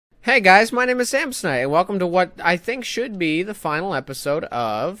Hey guys, my name is Samsonite, and welcome to what I think should be the final episode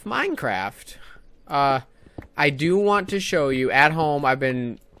of Minecraft. I do want to show you, at home, I've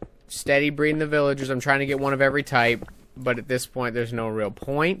been steady breeding the villagers. I'm trying to get one of every type, but at this point, there's no real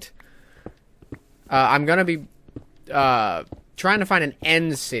point. I'm gonna be, trying to find an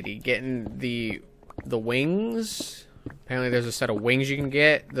end city, getting the wings. Apparently there's a set of wings you can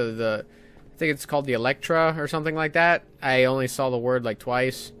get. I think it's called the Electra or something like that. I only saw the word like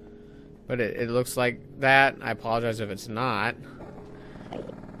twice. But it looks like that. I apologize if it's not.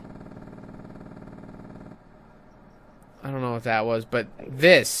 I don't know what that was, but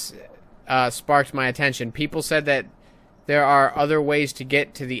this sparked my attention. People said that there are other ways to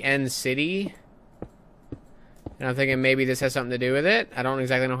get to the end city. And I'm thinking maybe this has something to do with it. I don't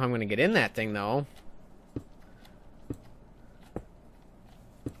exactly know how I'm going to get in that thing, though.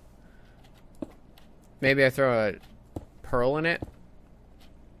 Maybe I throw a pearl in it.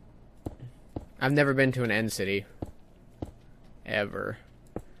 I've never been to an end city. Ever.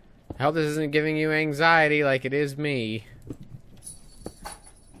 I hope this isn't giving you anxiety like it is me.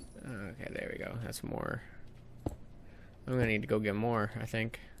 Okay, there we go. That's more. I'm gonna need to go get more, I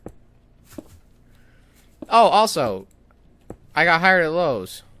think. Oh, also, I got hired at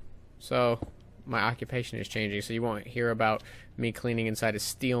Lowe's. So, my occupation is changing, so you won't hear about me cleaning inside a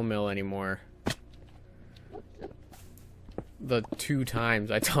steel mill anymore. The 2 times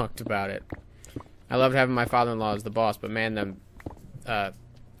I talked about it. I loved having my father-in-law as the boss, but man, the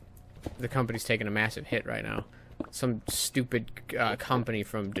company's taking a massive hit right now. Some stupid company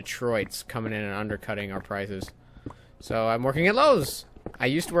from Detroit's coming in and undercutting our prices. So I'm working at Lowe's. I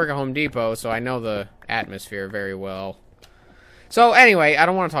used to work at Home Depot, so I know the atmosphere very well. So anyway, I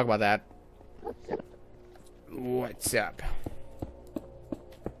don't want to talk about that. What's up?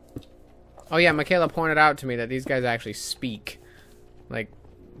 Oh yeah, Michaela pointed out to me that these guys actually speak. Like,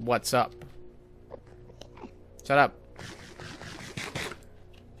 what's up? Shut up.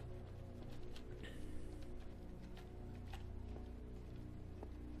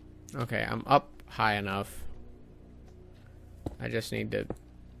 Okay, I'm up high enough. I just need to...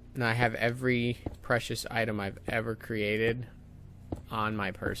 Now I have every precious item I've ever created on my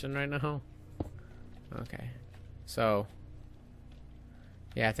person right now. Okay. So...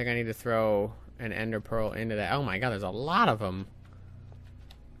 Yeah, I think I need to throw an ender pearl into that. Oh my god, there's a lot of them.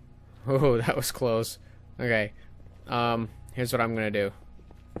 Oh, that was close. Okay, here's what I'm gonna do.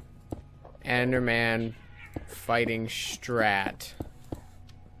 Enderman fighting strat.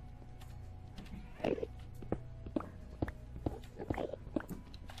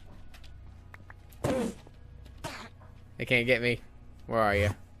 They can't get me. Where are you?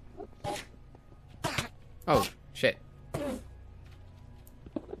 Oh, shit.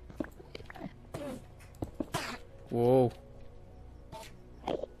 Whoa.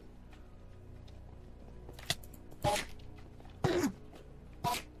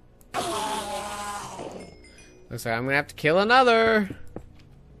 Looks like I'm gonna have to kill another.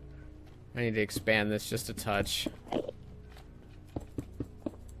 I need to expand this just a touch.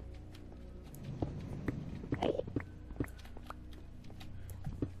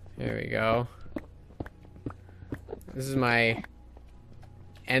 There we go. This is my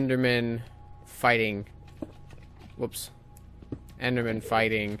Enderman fighting. Whoops. Enderman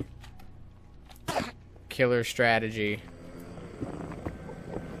fighting killer strategy.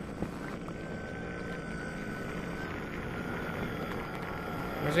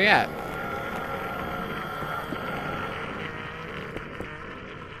 Where's he at?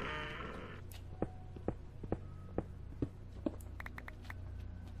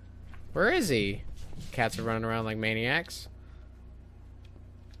 Where is he? Cats are running around like maniacs.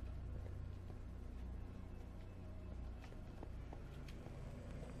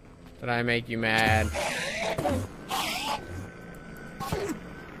 Did I make you mad?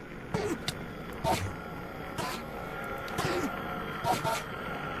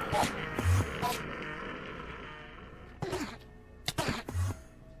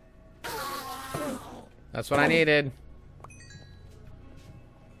 That's what I needed.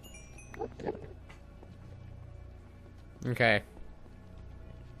 Okay.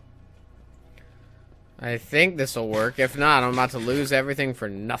 I think this will work. If not, I'm about to lose everything for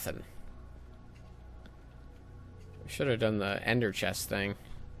nothing. Should have done the ender chest thing.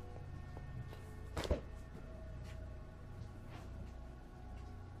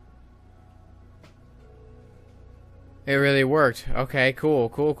 It really worked. Okay, cool,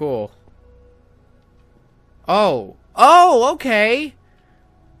 cool, cool. Oh. Oh, okay.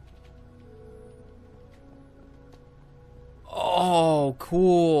 Oh,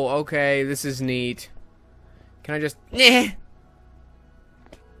 cool. Okay, this is neat. Can I just...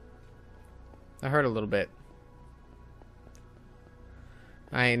 That hurt a little bit.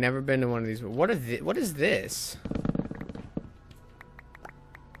 I ain't never been to one of these. What is this?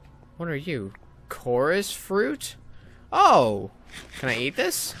 What are you? Chorus fruit? Oh! Can I eat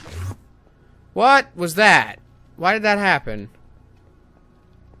this? What was that? Why did that happen?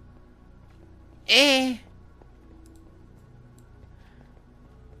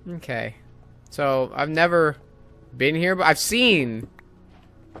 Okay. So, I've never been here, but I've seen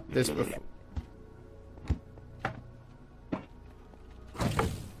this before.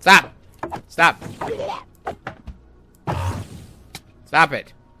 Stop! Stop! Stop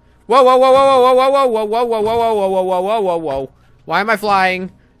it! Whoa, whoa, whoa, whoa, whoa, whoa, whoa, whoa, whoa, whoa, whoa, whoa, whoa, whoa, whoa, whoa, whoa! Why am I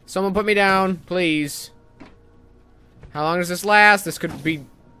flying? Someone put me down, please. How long does this last? This could be...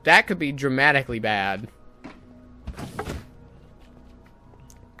 That could be dramatically bad. I'm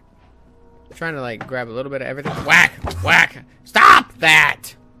trying to, like, grab a little bit of everything. Whack! Whack! Stop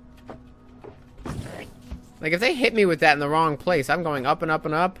that! Like, if they hit me with that in the wrong place, I'm going up and up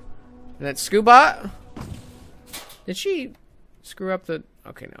and up. And that scuba... Did she screw up the...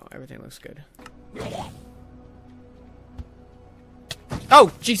 Okay, no, everything looks good.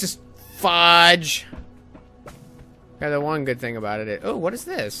 Oh, Jesus! Fudge! Yeah, the one good thing about it... Oh, what is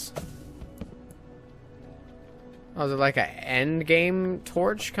this? Oh, is it like an end game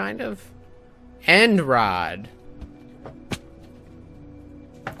torch, kind of? End rod.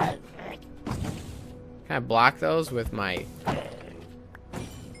 Can I block those with my...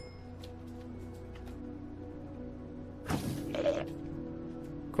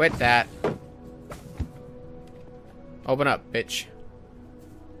 Quit that. Open up, bitch.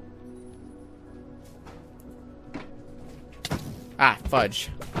 Ah, fudge.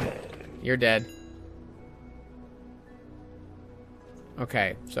 You're dead.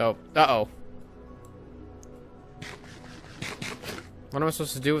 Okay, so... Uh-oh. What am I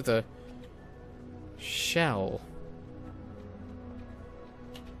supposed to do with the... shell?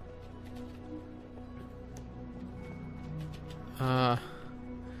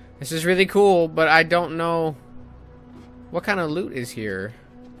 This is really cool, but I don't know... What kind of loot is here?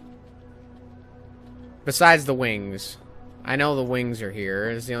 Besides the wings. I know the wings are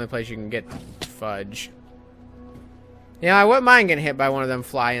here. It's the only place you can get fudge. Yeah, I wouldn't mind getting hit by one of them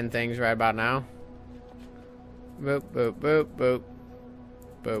flying things right about now. Boop, boop, boop, boop.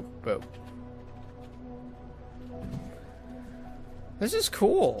 Boop, boop. This is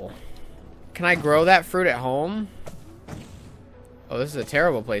cool. Can I grow that fruit at home? Oh, this is a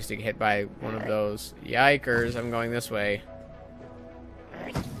terrible place to get hit by one of those. Yikers, I'm going this way.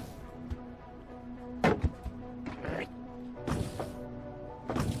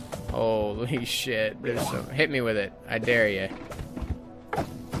 Holy shit. There's some... Hit me with it. I dare you.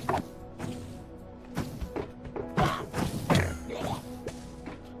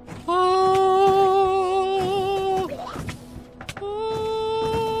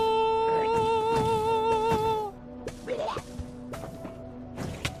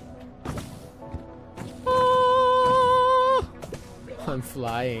 I'm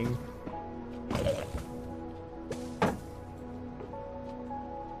flying.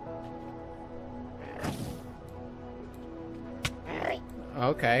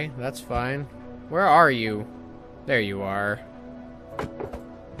 Okay, that's fine. Where are you? There you are.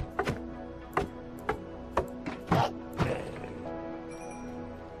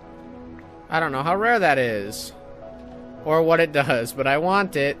 I don't know how rare that is. Or what it does, but I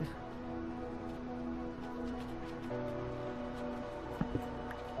want it.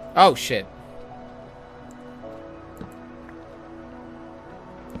 Oh, shit.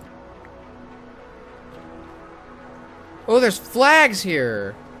 Oh, there's flags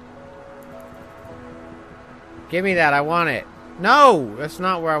here. Give me that. I want it. No, that's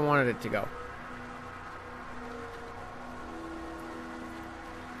not where I wanted it to go.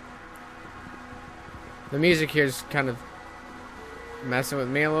 The music here is kind of messing with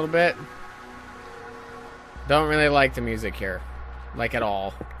me a little bit. Don't really like the music here. Like, at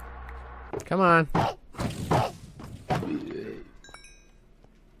all. Come on.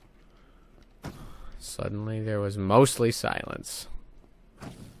 Suddenly, there was mostly silence.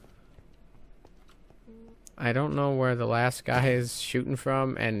 I don't know where the last guy is shooting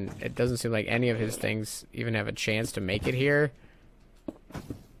from, and it doesn't seem like any of his things even have a chance to make it here.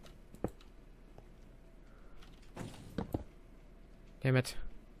 Damn it.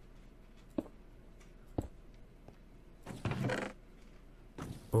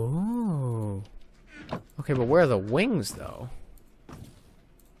 Ooh. Okay, but where are the wings, though?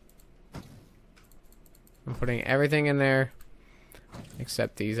 I'm putting everything in there.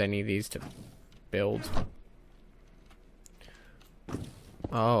 Except these. I need these to build.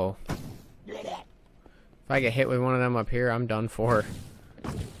 Oh. If I get hit with one of them up here, I'm done for.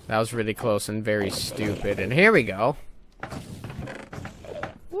 That was really close and very stupid. And here we go.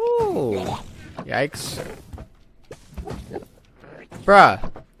 Woo! Yikes. Bruh.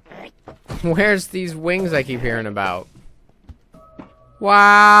 Where's these wings I keep hearing about?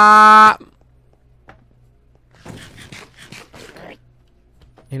 Wow!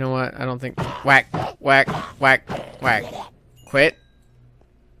 You know what? I don't think... Whack, whack, whack, whack. Quit.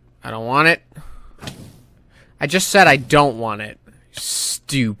 I don't want it. I just said I don't want it.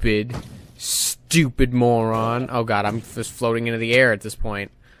 Stupid. Stupid moron. Oh god, I'm just floating into the air at this point.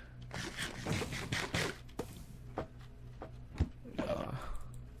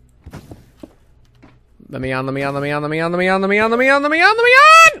 Let me on, let me on, let me on, let me on, let me on, let me on, let me on, let me on, let me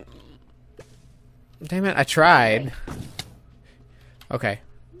on! Damn it, I tried. Okay.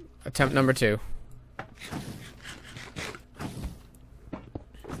 Attempt number 2.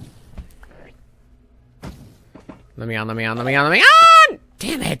 Let me on, let me on, let me on, let me on!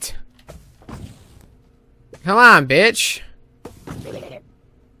 Damn it! Come on, bitch!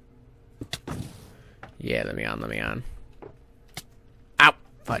 Yeah, let me on, let me on. Ow!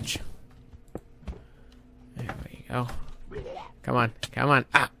 Fudge. There we go. Come on, come on.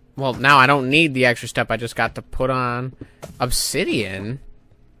 Ah! Well, now I don't need the extra step I just got to put on. Obsidian?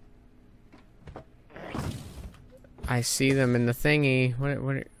 I see them in the thingy.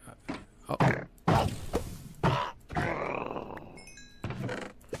 What oh.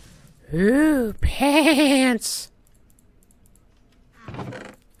 Ooh, pants!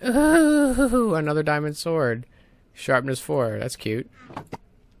 Ooh, another diamond sword. Sharpness 4. That's cute.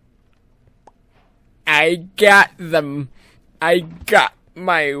 I got them. I got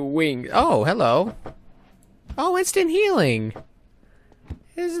my wings. Oh, hello. Oh, instant healing.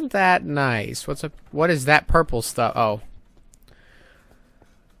 Isn't that nice? What's up? What is that purple stuff? Oh.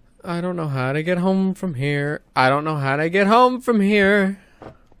 I don't know how to get home from here. I don't know how to get home from here.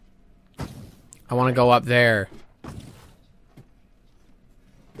 I want to go up there.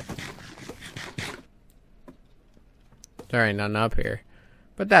 There ain't nothing up here.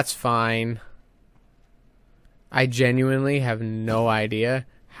 But that's fine. I genuinely have no idea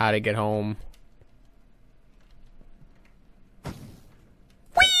how to get home.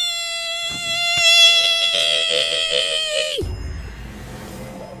 Whee!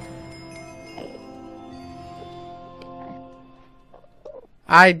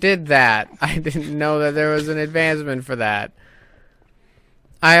 I did that. I didn't know that there was an advancement for that.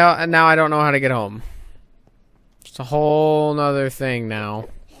 Now I don't know how to get home. It's a whole nother thing now.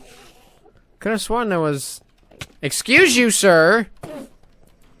 Could have sworn there was... Excuse you, sir!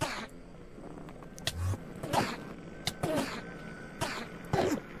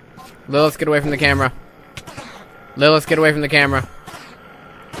 Lilith, get away from the camera. Lilith, get away from the camera.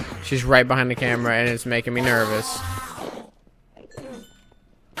 She's right behind the camera and it's making me nervous.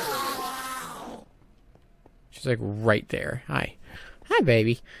 She's like right there. Hi. Hi,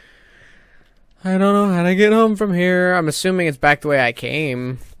 baby. I don't know how to get home from here. I'm assuming it's back the way I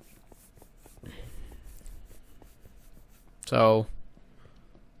came. So,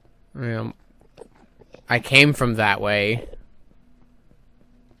 I came from that way.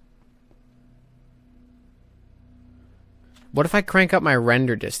 What if I crank up my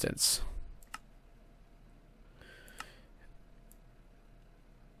render distance?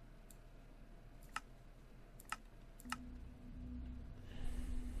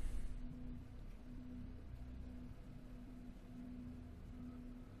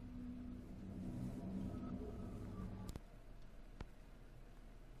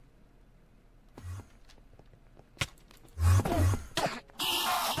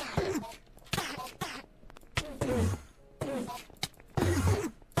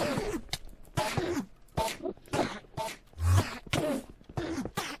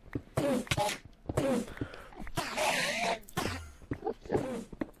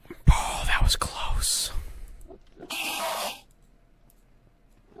 Close.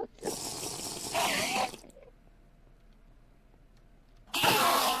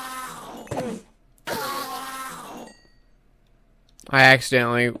 I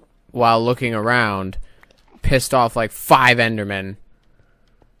accidentally, while looking around, pissed off like 5 Endermen.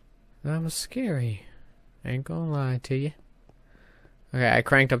 That was scary. Ain't gonna lie to you. Okay, I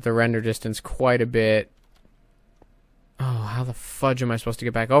cranked up the render distance quite a bit. Oh, how the fudge am I supposed to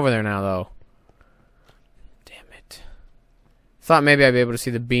get back over there now, though? Damn it. Thought maybe I'd be able to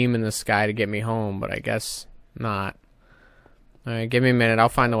see the beam in the sky to get me home, but I guess not. Alright, give me a minute. I'll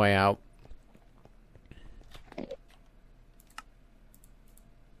find a way out.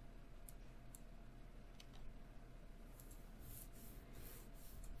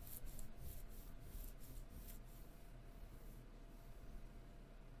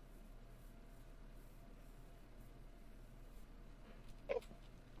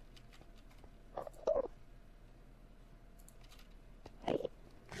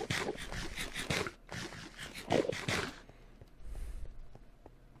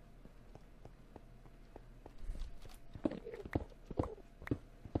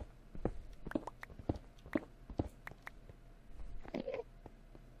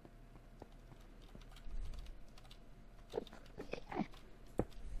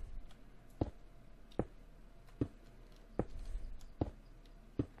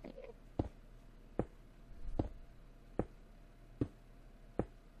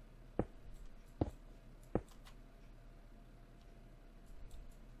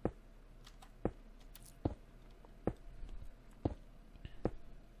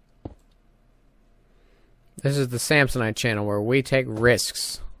 This is the Samsonite channel where we take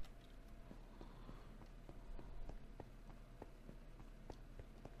risks.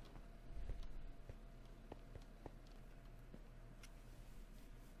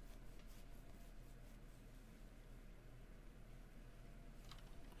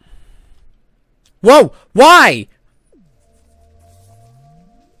 Whoa! Why?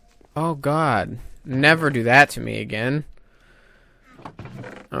 Oh God. Never do that to me again.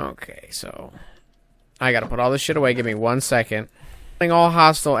 Okay, so I gotta put all this shit away. Give me 1 second. All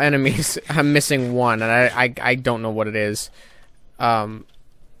hostile enemies. I'm missing one, and I don't know what it is. Okay,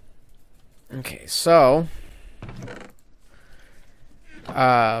 so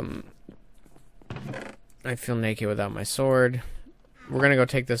I feel naked without my sword. We're gonna go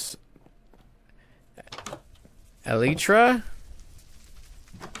take this Elytra.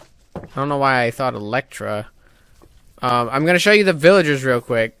 I don't know why I thought Electra. I'm gonna show you the villagers real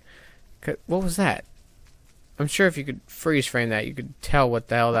quick. What was that? I'm sure if you could freeze frame that, you could tell what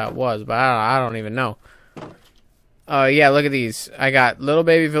the hell that was, but I don't even know. Yeah, look at these. I got little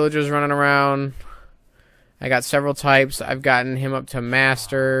baby villagers running around. I got several types. I've gotten him up to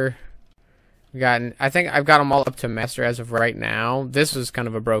master. I think I've got them all up to master as of right now. This was kind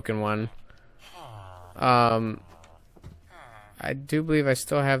of a broken one. I do believe I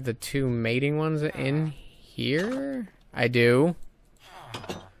still have the 2 mating ones in here. I do.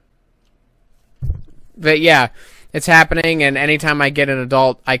 But yeah, it's happening, and anytime I get an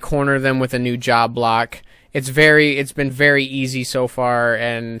adult, I corner them with a new job block. It's been very easy so far,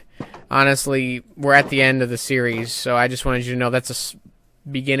 and honestly, we're at the end of the series, so I just wanted you to know that's a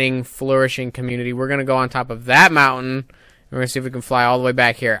beginning, flourishing community. We're going to go on top of that mountain, and we're going to see if we can fly all the way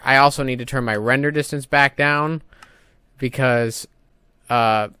back here. I also need to turn my render distance back down, because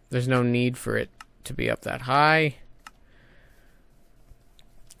there's no need for it to be up that high.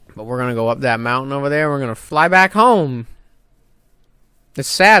 But we're going to go up that mountain over there. We're going to fly back home. It's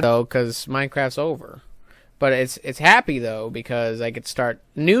sad, though, because Minecraft's over. But it's happy, though, because I could start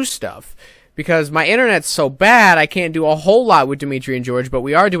new stuff. Because my internet's so bad, I can't do a whole lot with Dimitri and George, but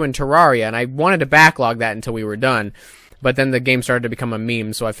we are doing Terraria, and I wanted to backlog that until we were done. But then the game started to become a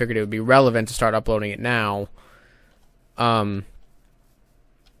meme, so I figured it would be relevant to start uploading it now.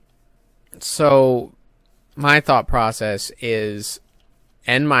 So my thought process is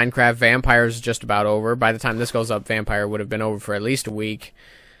end Minecraft. Vampire's just about over. By the time this goes up, Vampire would have been over for at least a week.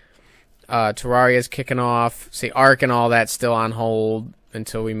 Terraria's kicking off. See, Ark and all that's still on hold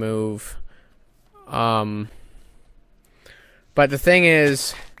until we move. But the thing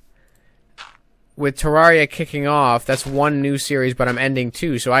is, with Terraria kicking off, that's 1 new series, but I'm ending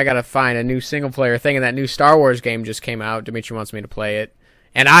 2, so I gotta find a new single-player thing, and that new Star Wars game just came out. Dimitri wants me to play it,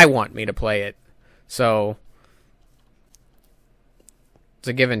 and I want me to play it. So it's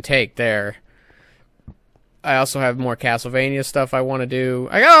a give and take there. I also have more Castlevania stuff I want to do.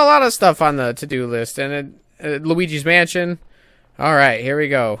 I got a lot of stuff on the to-do list, and Luigi's Mansion. Alright, here we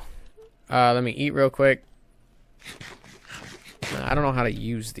go. Let me eat real quick. I don't know how to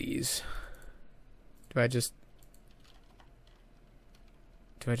use these. Do I just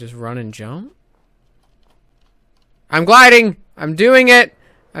run and jump? I'm gliding! I'm doing it!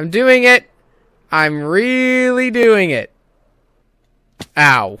 I'm doing it! I'm really doing it!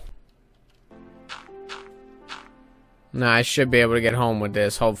 Ow. Nah, I should be able to get home with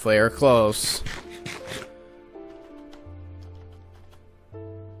this, hopefully, or close.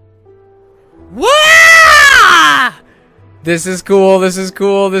 Wah! This is cool, this is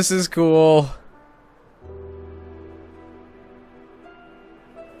cool, this is cool.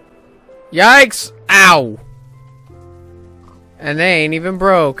 Yikes! Ow! And they ain't even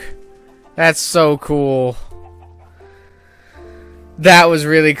broke. That's so cool. That was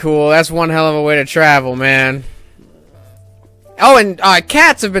really cool. That's one hell of a way to travel, man. Oh, and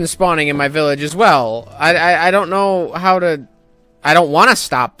cats have been spawning in my village as well. I don't know how to... I don't want to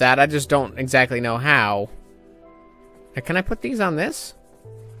stop that. I just don't exactly know how. Can I put these on this?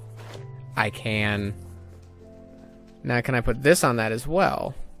 I can. Now, can I put this on that as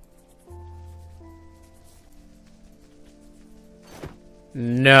well?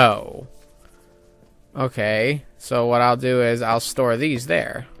 No. Okay, so what I'll do is I'll store these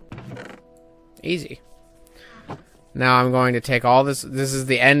there. Easy. Now I'm going to take all this. This is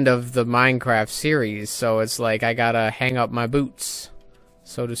the end of the Minecraft series, so it's like I gotta hang up my boots,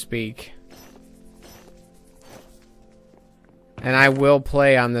 so to speak. And I will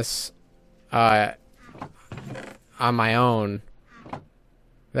play on this on my own.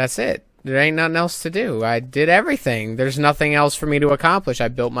 That's it. There ain't nothing else to do. I did everything. There's nothing else for me to accomplish. I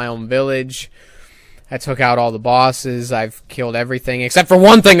built my own village. I took out all the bosses. I've killed everything except for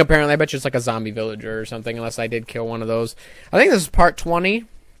one thing, apparently. I bet you it's like a zombie villager or something, unless I did kill one of those. I think this is part 20.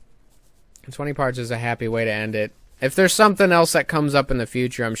 20 parts is a happy way to end it. If there's something else that comes up in the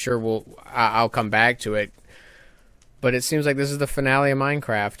future, I'm sure I'll come back to it. But it seems like this is the finale of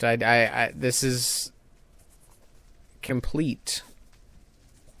Minecraft. This is complete.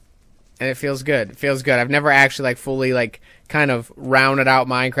 And it feels good. It feels good. I've never actually like fully like kind of rounded out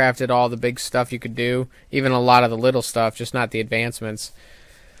Minecraft, did all the big stuff you could do, even a lot of the little stuff, just not the advancements.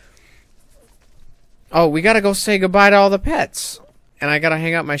 Oh, we gotta go say goodbye to all the pets. And I gotta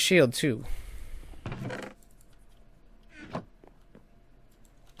hang up my shield too.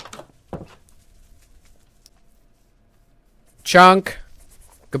 Chunk.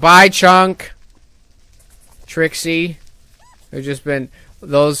 Goodbye, Chunk. Trixie. There's just been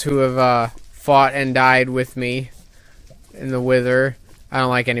those who have fought and died with me in the Wither. I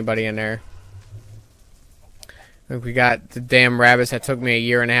don't like anybody in there. Look, we got the damn rabbits that took me a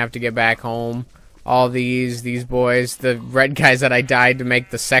year and a half to get back home. All these boys. The red guys that I died to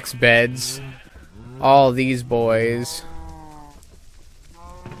make the sex beds. All these boys.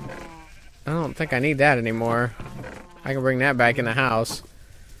 I don't think I need that anymore. I can bring that back in the house.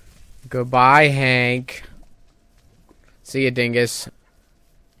 Goodbye, Hank. See ya, dingus.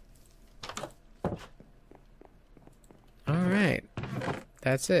 Alright.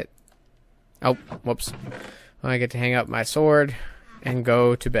 That's it. Oh, whoops. I get to hang up my sword and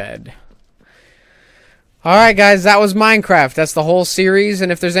go to bed. Alright, guys, that was Minecraft. That's the whole series,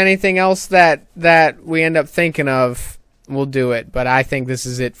 and if there's anything else that we end up thinking of, we'll do it. But I think this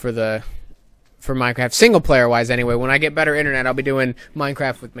is it for Minecraft, single player wise anyway. When I get better internet, I'll be doing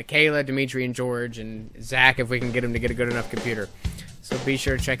Minecraft with Michaela, Dimitri, and George, and Zach if we can get him to get a good enough computer. So be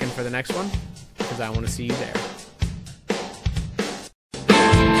sure to check in for the next one, because I want to see you there.